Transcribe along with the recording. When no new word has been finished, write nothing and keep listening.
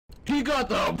He got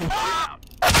the.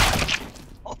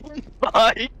 Oh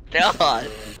my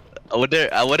god! I wonder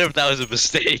if that was a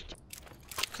mistake.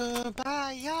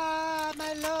 Kumbaya,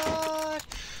 my lord.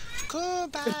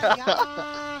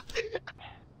 Kumbaya.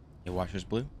 Hey, watch this,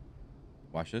 Blue.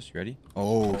 Watch this. You ready?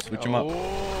 Oh, switch him up.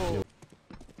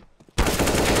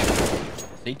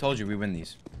 They told you we win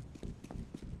these.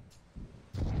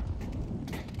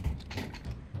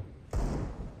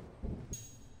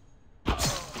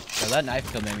 So that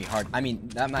knife kill made me hard. I mean,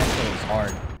 that knife kill was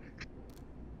hard.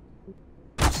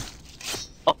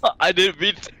 I didn't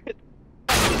mean to.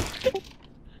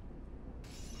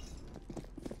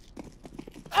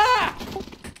 Ah!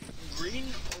 Green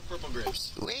or purple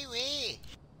grapes? Wee wee.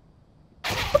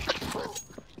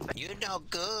 You're no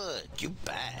good. You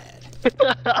bad.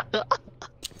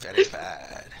 Very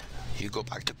bad. You go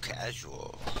back to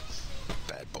casual.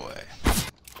 Bad boy.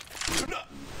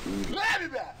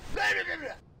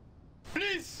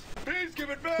 Please, please give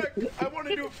it back. I want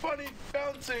to do funny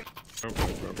bouncing.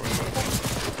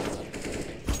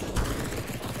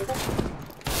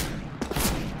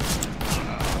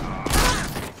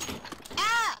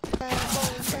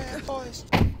 Bad boys.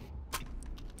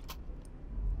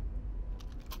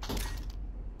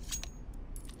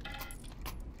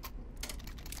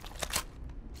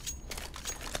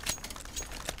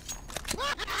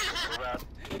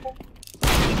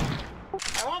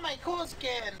 I want my cool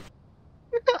skin.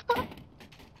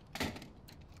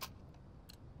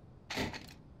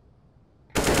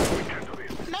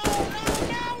 No!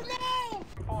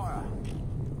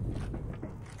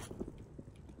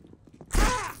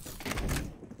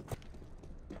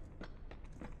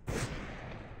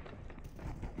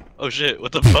 Oh shit!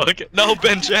 What the fuck? No,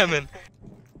 Benjamin.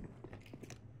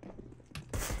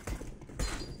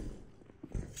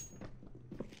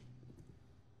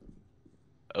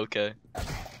 Okay.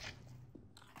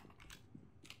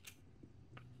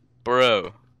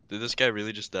 Bro, did this guy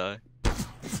really just die?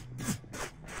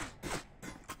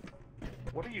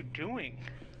 What are you doing?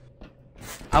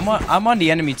 I'm on the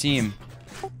enemy team.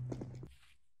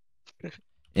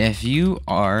 If you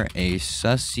are a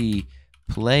sussy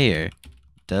player,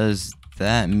 does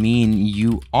that mean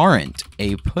you aren't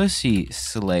a pussy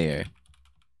slayer?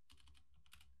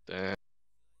 Damn.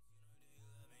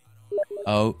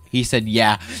 Oh, he said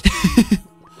yeah.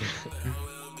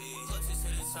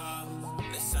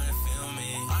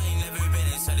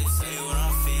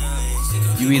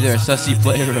 You either a sussy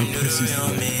player or a pussy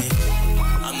slayer.